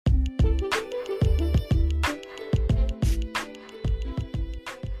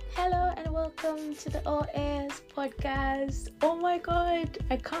welcome to the OS podcast. Oh my god,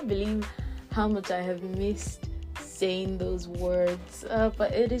 I can't believe how much I have missed saying those words,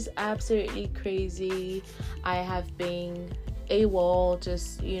 but it is absolutely crazy. I have been AWOL,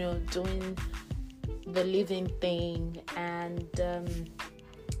 just doing the living thing, and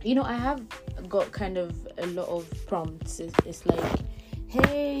I have got kind of a lot of prompts. It's like,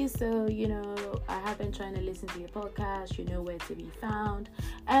 hey, so I have been trying to listen to your podcast, where to be found.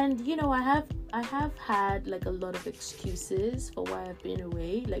 And I have had like a lot of excuses for why I've been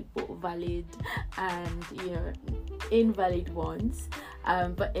away, like both valid and invalid ones,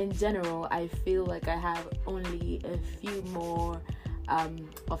 but in general I feel like I have only a few more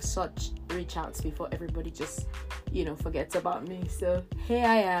of such reach outs before everybody just forgets about me. So here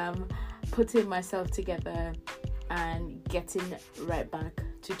I am, putting myself together and getting right back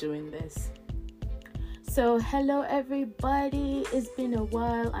to doing this. So hello everybody, it's been a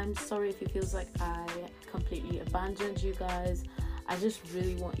while. I'm sorry if it feels like I completely abandoned you guys. I just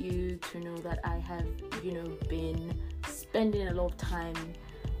really want you to know that I have been spending a lot of time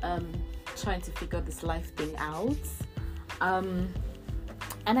trying to figure this life thing out, and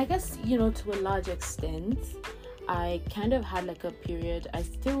I guess to a large extent I kind of had like a period, I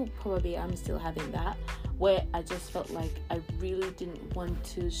still probably am still having that, where I just felt like I really didn't want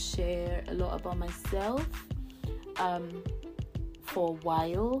to share a lot about myself for a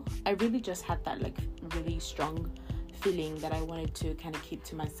while. I really just had that like really strong feeling that I wanted to kind of keep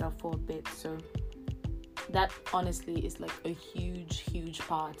to myself for a bit. So that honestly is like a huge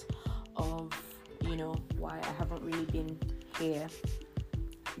part of why I haven't really been here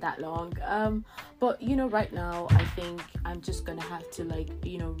that long, but right now I think I'm just gonna have to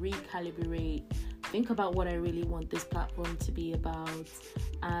recalibrate, think about what I really want this platform to be about,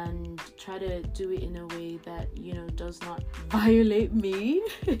 and try to do it in a way that does not violate me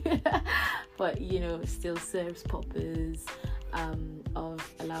but still serves purpose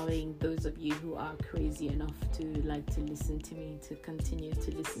of allowing those of you who are crazy enough to like to listen to me to continue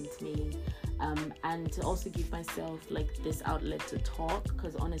to listen to me, and to also give myself like this outlet to talk,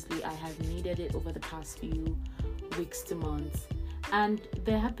 because honestly I have needed it over the past few weeks to months. And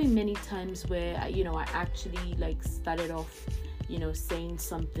there have been many times where I actually like started off saying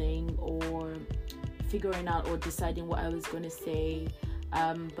something or figuring out or deciding what I was going to say,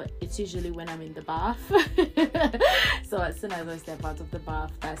 but it's usually when I'm in the bath. So as soon as I step out of the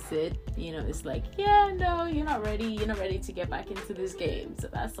bath, that's it. It's like, yeah, no, you're not ready to get back into this game. So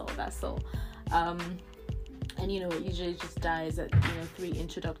that's all. And it usually just dies at 3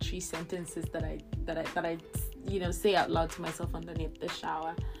 introductory sentences that I say out loud to myself underneath the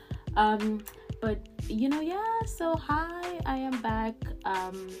shower. But so hi, I am back.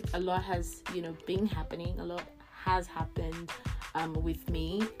 A lot has been happening. A lot has happened with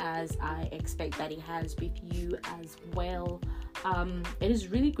me, as I expect that it has with you as well. It is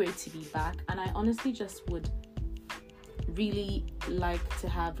really great to be back, and I honestly just would really like to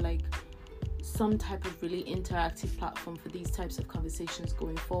have like some type of really interactive platform for these types of conversations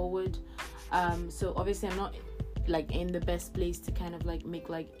going forward. So obviously I'm not like in the best place to kind of like make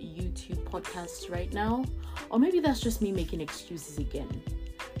like YouTube podcasts right now, or maybe that's just me making excuses again.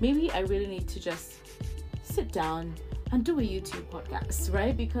 Maybe I really need to just sit down and do a YouTube podcast,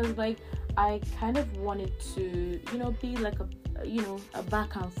 right? Because like I kind of wanted to be like a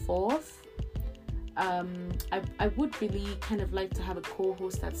back and forth. I would really kind of like to have a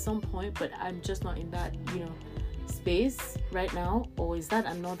co-host at some point, but I'm just not in that space right now. Or is that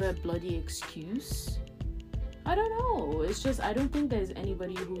another bloody excuse? I don't know. It's just I don't think there's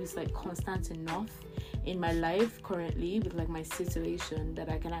anybody who is like constant enough in my life currently with like my situation that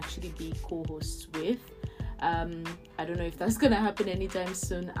I can actually be co-hosts with. I don't know if that's gonna happen anytime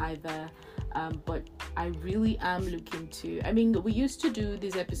soon either. But I really am looking to, we used to do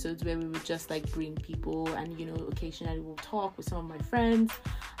these episodes where we would just like bring people and occasionally we'll talk with some of my friends,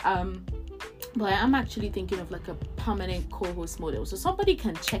 but I'm actually thinking of like a permanent co-host model, so somebody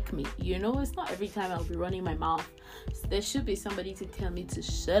can check me. It's not every time I'll be running my mouth, so there should be somebody to tell me to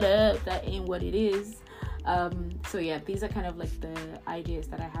shut up, that ain't what it is. So yeah, these are kind of like the ideas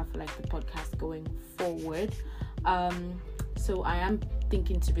that I have for like the podcast going forward. So I am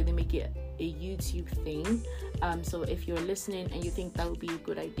thinking to really make it a YouTube thing. So if you're listening and you think that would be a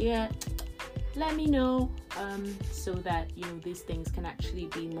good idea, let me know, so that these things can actually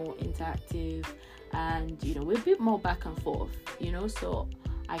be more interactive and we're a bit more back and forth, so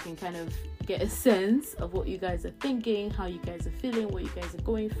I can kind of get a sense of what you guys are thinking, how you guys are feeling, what you guys are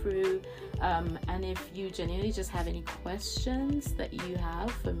going through, and if you genuinely just have any questions that you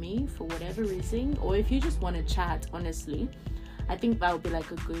have for me for whatever reason, or if you just want to chat honestly, I think that would be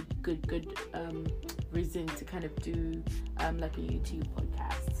like a good reason to kind of do like a YouTube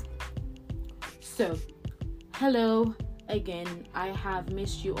podcast. So hello again. I have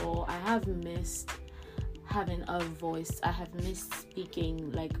missed you all. I have missed having a voice. I have missed speaking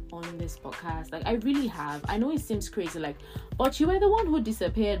like on this podcast. Like I really have. I know it seems crazy, like, but you were the one who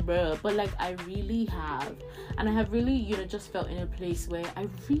disappeared, bro. But like I really have. And I have really, just felt in a place where I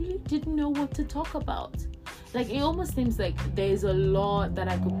really didn't know what to talk about. Like it almost seems like there's a lot that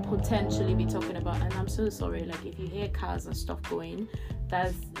I could potentially be talking about, and I'm so sorry. Like if you hear cars and stuff going,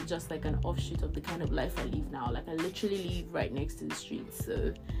 that's just like an offshoot of the kind of life I live now. Like I literally live right next to the streets,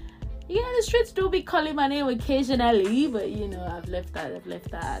 so yeah, the streets do be calling my name occasionally, but I've left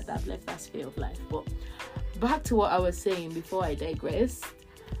that sphere of life. But back to what I was saying before I digressed.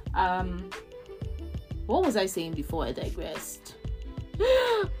 What was I saying before I digressed?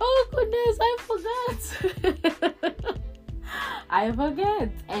 Oh goodness, I forgot. I forget.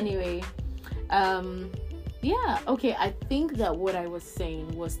 Anyway, yeah, okay, I think that what I was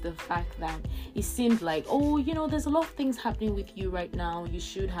saying was the fact that it seemed like, there's a lot of things happening with you right now. You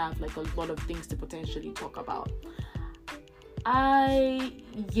should have like a lot of things to potentially talk about.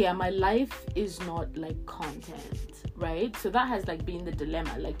 My life is not like content, right? So that has like been the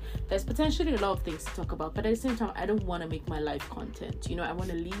dilemma. Like there's potentially a lot of things to talk about, but at the same time, I don't want to make my life content. I want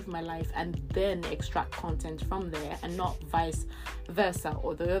to leave my life and then extract content from there, and not vice versa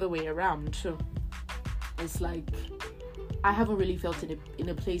or the other way around. So it's like I haven't really felt in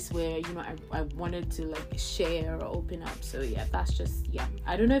a place where I wanted to like share or open up. So yeah, that's just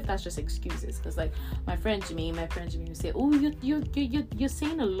I don't know if that's just excuses, because like my friend Jimmy would say, oh, you're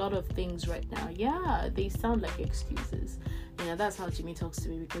saying a lot of things right now. Yeah, they sound like excuses. That's how Jimmy talks to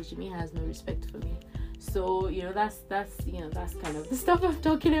me, because Jimmy has no respect for me. So that's kind of the stuff I'm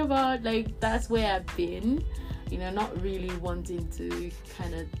talking about. Like that's where I've been, not really wanting to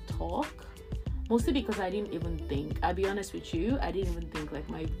kind of talk. Mostly because I didn't even think, I'll be honest with you, I didn't even think like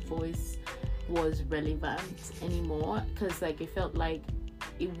my voice was relevant anymore, because like it felt like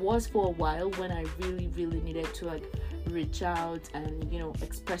it was for a while when I really, really needed to like reach out and,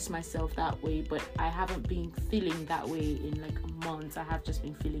 express myself that way. But I haven't been feeling that way in like months. I have just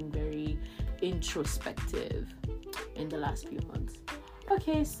been feeling very introspective in the last few months.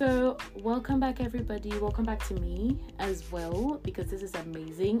 Okay, so welcome back everybody. Welcome back to me as well, because this is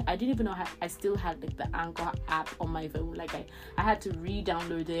amazing. I didn't even know I still had like the Anchor app on my phone. Like I had to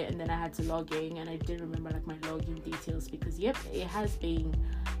re-download it, and then I had to log in, and I didn't remember like my login details, because it has been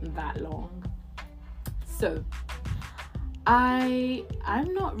that long. So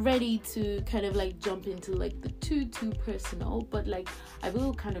I'm not ready to kind of like jump into like the too personal, but like I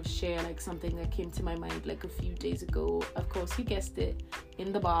will kind of share like something that came to my mind like a few days ago. Of course, you guessed it,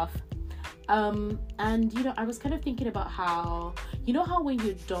 in the bath. And I was kind of thinking about how when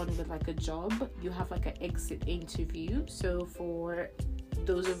you're done with like a job, you have like an exit interview. So for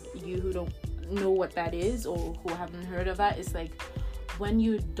those of you who don't know what that is, or who haven't heard of that, it's like when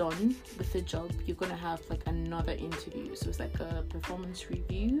you're done with the job, you're gonna have like another interview. So it's like a performance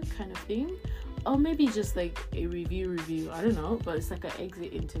review kind of thing, or maybe just like a review, I don't know, but it's like an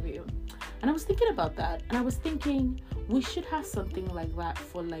exit interview. And I was thinking about that, and I was thinking we should have something like that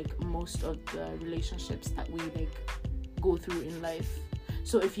for like most of the relationships that we like go through in life.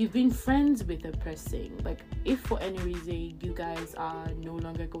 So if you've been friends with a person, like if for any reason you guys are no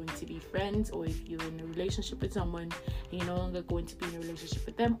longer going to be friends, or if you're in a relationship with someone and you're no longer going to be in a relationship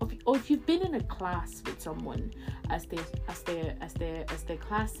with them, or if you've been in a class with someone as their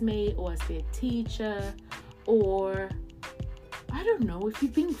classmate or as their teacher, or I don't know, if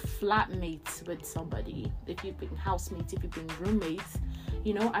you've been flatmates with somebody, if you've been housemates, if you've been roommates,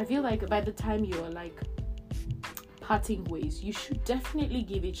 I feel like by the time you're like parting ways, you should definitely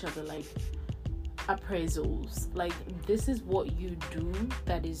give each other like appraisals. Like, this is what you do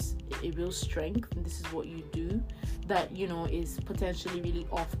that is a real strength, and this is what you do that is potentially really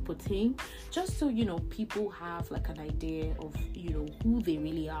off-putting, just so people have like an idea of who they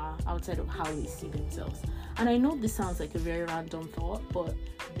really are outside of how they see themselves. And I know this sounds like a very random thought, but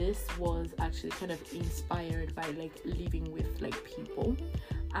this was actually kind of inspired by like living with like people.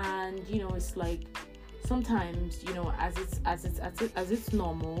 And it's like sometimes as it's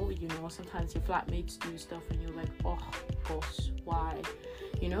normal, sometimes your flatmates do stuff and you're like, oh gosh, why,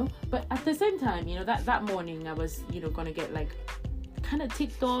 but at the same time, that morning I was gonna get like kind of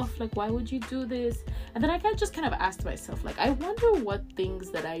ticked off, like, why would you do this? And then I just kind of asked myself, like, I wonder what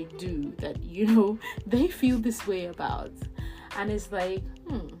things that I do that they feel this way about. And it's like,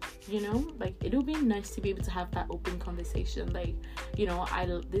 like it would be nice to be able to have that open conversation. Like,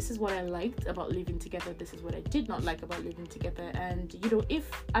 this is what I liked about living together, this is what I did not like about living together. And if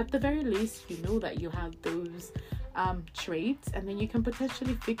at the very least that you have those traits, and then you can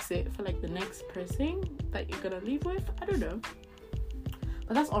potentially fix it for like the next person that you're gonna live with. I don't know,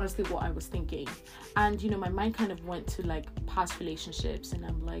 but that's honestly what I was thinking. And my mind kind of went to like past relationships, and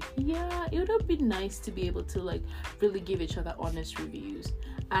I'm like, yeah, it would have been nice to be able to like really give each other honest reviews.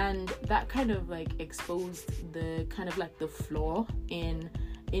 And that kind of like exposed the kind of like the flaw in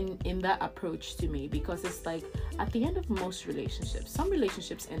that approach to me, because it's like at the end of most relationships, some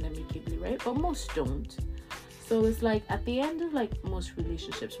relationships end amicably, right? But most don't. So it's like at the end of like most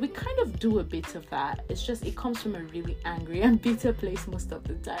relationships, we kind of do a bit of that. It's just it comes from a really angry and bitter place most of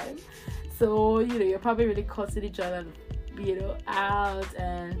the time. So you're probably really cussing each other out,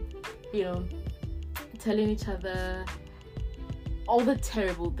 and telling each other all the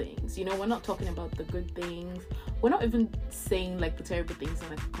terrible things. We're not talking about the good things. We're not even saying like the terrible things in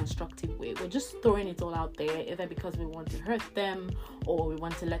like a constructive way. We're just throwing it all out there, either because we want to hurt them, or we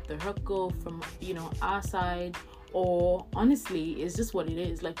want to let the hurt go from our side, or honestly it's just what it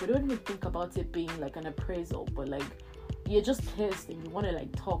is. Like, we don't even think about it being like an appraisal, but like you're just pissed and you want to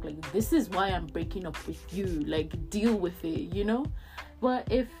like talk like, this is why I'm breaking up with you, like deal with it.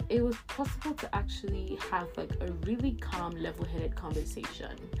 But if it was possible to actually have like a really calm, level-headed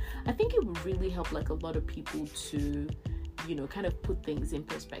conversation, I think it would really help like a lot of people to kind of put things in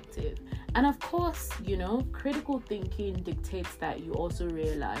perspective. And of course, critical thinking dictates that you also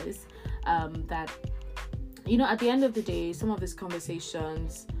realize that at the end of the day, some of these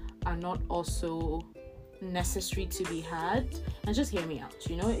conversations are not also necessary to be had. And just hear me out.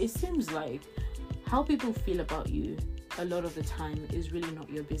 It seems like how people feel about you a lot of the time is really not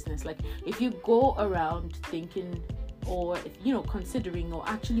your business. Like, if you go around thinking, or considering, or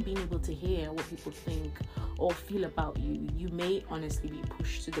actually being able to hear what people think or feel about you, you may honestly be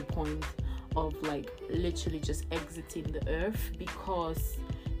pushed to the point of like literally just exiting the earth, because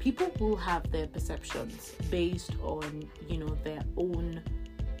people will have their perceptions based on their own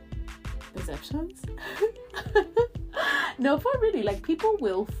perceptions. No, for really, like, people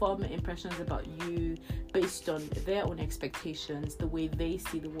will form impressions about you based on their own expectations, the way they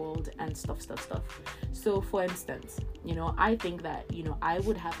see the world, and stuff. So for instance, I think that I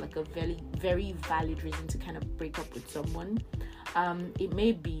would have like a very, very valid reason to kind of break up with someone. It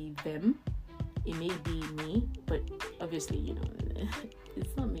may be them, it may be me, but obviously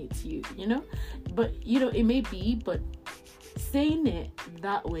it's not me, it's you, but it may be, but saying it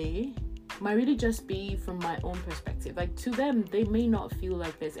that way might really just be from my own perspective. Like, to them, they may not feel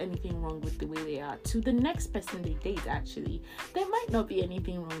like there's anything wrong with the way they are. To the next person they date, actually, there might not be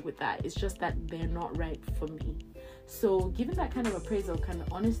anything wrong with that. It's just that they're not right for me. So giving that kind of appraisal can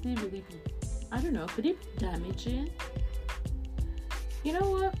honestly really be, I don't know, could it be damaging? You know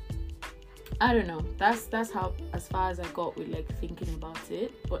what? I don't know. That's how, as far as I got with like thinking about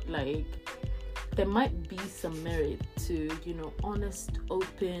it. But like, there might be some merit to honest,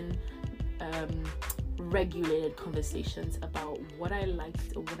 open, regulated conversations about what I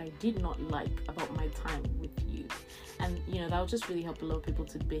liked or what I did not like about my time with you. And that would just really help a lot of people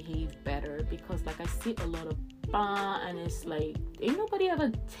to behave better, because like I see a lot of and it's like, ain't nobody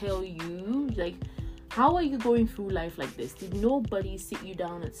ever tell you like, how are you going through life like this? Did nobody sit you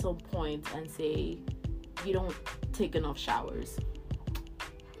down at some point and say you don't take enough showers?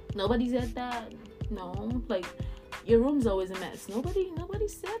 Nobody said that. No, like, your room's always a mess. Nobody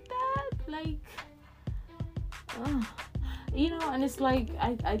said that. Like, and it's like,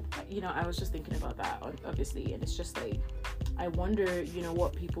 I was just thinking about that, obviously, and it's just like, I wonder,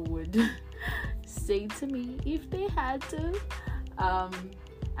 what people would say to me if they had to.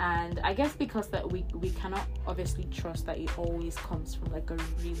 And I guess because that we cannot obviously trust that it always comes from like a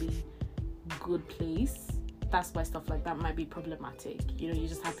really good place. That's why stuff like that might be problematic. You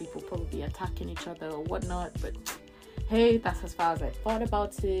just have people probably attacking each other or whatnot. But hey, that's as far as I thought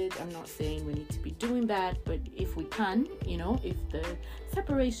about it. I'm not saying we need to be doing that, but if we can, if the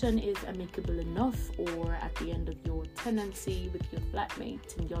separation is amicable enough, or at the end of your tenancy with your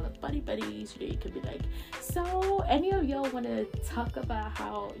flatmate and y'all are buddies, you can be like, so any of y'all want to talk about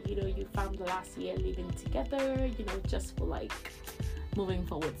how you found the last year living together, just for like moving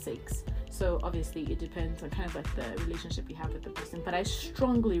forward sakes. So obviously it depends on kind of like the relationship you have with the person, but I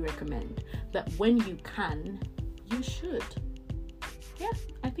strongly recommend that when you can, you should. Yeah,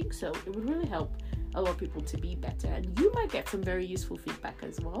 I think so. It would really help a lot of people to be better, and you might get some very useful feedback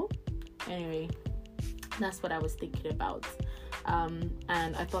as well. Anyway, that's what I was thinking about.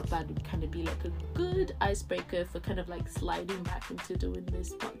 And I thought that would kind of be like a good icebreaker for kind of like sliding back into doing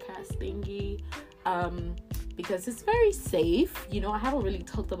this podcast thingy, because it's very safe. You know, I haven't really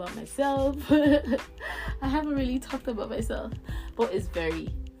talked about myself. but it's very,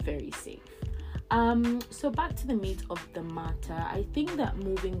 very safe. So back to the meat of the matter. I think that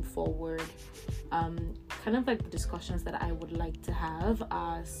moving forward, kind of like the discussions that I would like to have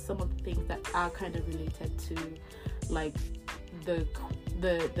are some of the things that are kind of related to like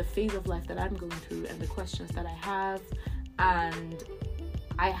the phase of life that I'm going through and the questions that I have. And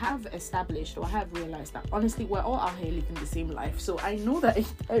I have established, or I have realized that honestly we're all out here living the same life. So I know that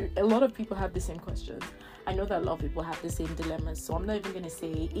a lot of people have the same questions. I know that a lot of people have the same dilemmas. So I'm not even going to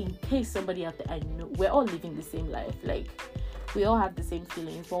say, in case somebody out there, I know we're all living the same life. Like, we all have the same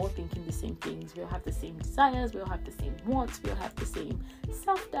feelings. We're all thinking the same things. We all have the same desires. We all have the same wants. We all have the same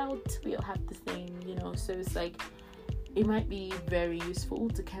self-doubt. We all have the same, you know. So it's like, it might be very useful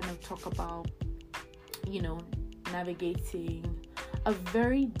to kind of talk about, you know, navigating a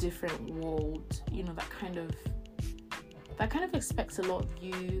very different world, you know, that kind of expects a lot of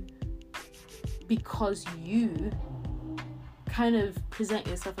you, because you kind of present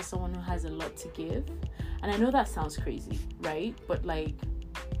yourself as someone who has a lot to give. And I know that sounds crazy, right? But like,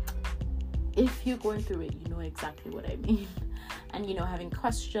 if you're going through it, you know exactly what I mean. And, you know, having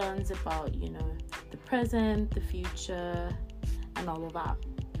questions about, you know, the present, the future, and all of that.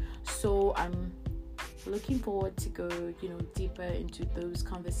 So I'm looking forward to go, you know, deeper into those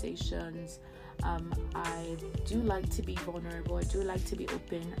conversations. I do like to be vulnerable. I do like to be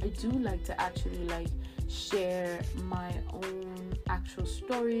open. I do like to actually like share my own actual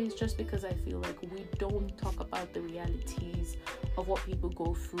stories, just because I feel like we don't talk about the realities of what people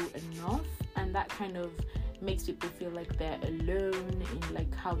go through enough, and that kind of makes people feel like they're alone in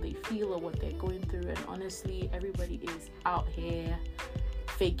like how they feel or what they're going through. And honestly, everybody is out here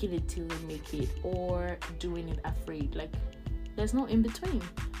faking it till they make it, or doing it afraid. Like, there's no in between.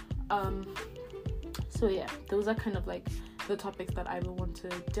 So yeah, those are kind of like the topics that I will want to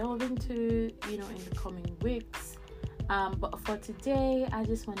delve into, you know, in the coming weeks. But for today, I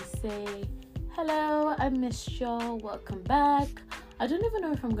just want to say hello, I missed y'all, welcome back. I don't even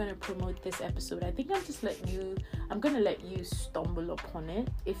know if I'm going to promote this episode. I think I'm going to let you stumble upon it.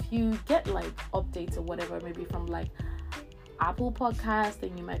 If you get like updates or whatever, maybe from like Apple Podcast,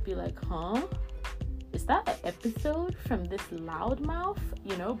 then you might be like, huh? Is that an episode from this loudmouth?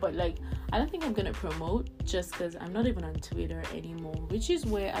 You know, but like, I don't think I'm gonna promote, just because I'm not even on Twitter anymore, which is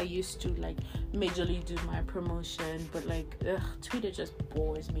where I used to like majorly do my promotion. But like, Twitter just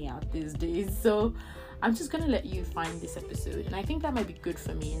bores me out these days. So I'm just gonna let you find this episode, and I think that might be good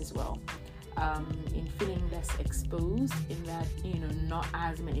for me as well. In feeling less exposed, in that, you know, not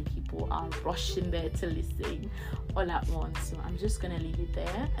as many people are rushing there to listen all at once. So I'm just gonna leave it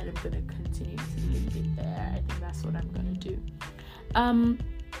there, and I'm gonna continue to leave it there. I think that's what I'm gonna do.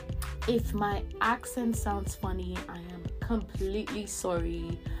 If my accent sounds funny, I am completely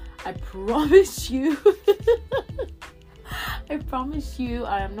sorry. I promise you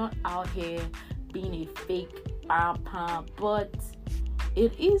I am not out here being a fake papa, but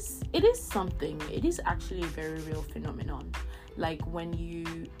it is something. It is actually a very real phenomenon. Like, when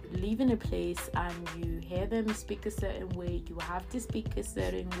you live in a place and you hear them speak a certain way, you have to speak a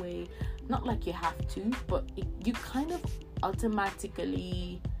certain way. Not like you have to, but you kind of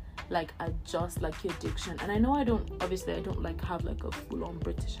automatically like adjust like your diction. And I know I don't like have like a full-on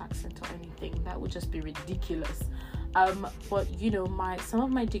British accent or anything. That would just be ridiculous. But you know, some of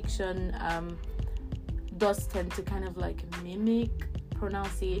my diction does tend to kind of like mimic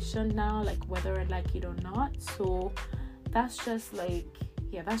pronunciation now, like whether I like it or not. So that's just like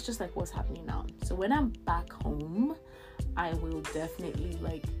what's happening now. So when I'm back home, I will definitely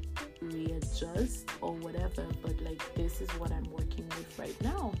like readjust or whatever, but like, this is what I'm working with right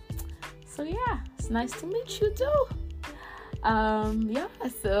now. So yeah, it's nice to meet you too.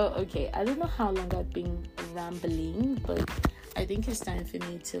 So okay, I don't know how long I've been rambling, but I think it's time for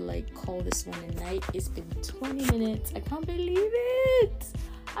me to like call this one a night. It's been 20 minutes. I can't believe it.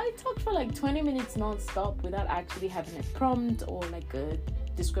 I talked for like 20 minutes non-stop without actually having a prompt or like a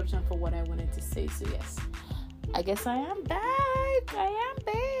description for what I wanted to say. So yes, I guess I am back.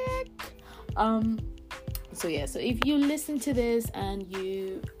 So if you listen to this and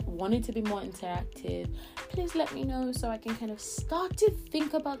you want it to be more interactive, please let me know, so I can kind of start to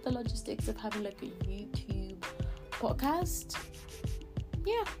think about the logistics of having like a YouTube podcast.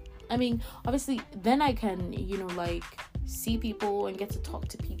 Yeah, I mean, obviously then I can, you know, like see people and get to talk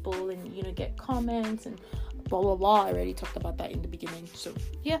to people and, you know, get comments and blah blah blah. I already talked about that in the beginning. So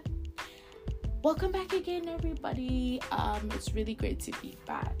yeah, welcome back again, everybody. It's really great to be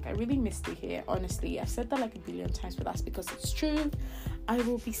back. I really missed it here, honestly. I've said that like a billion times, but that's because it's true. I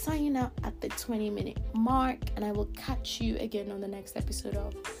will be signing out at the 20-minute mark, and I will catch you again on the next episode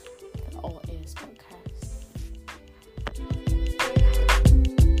of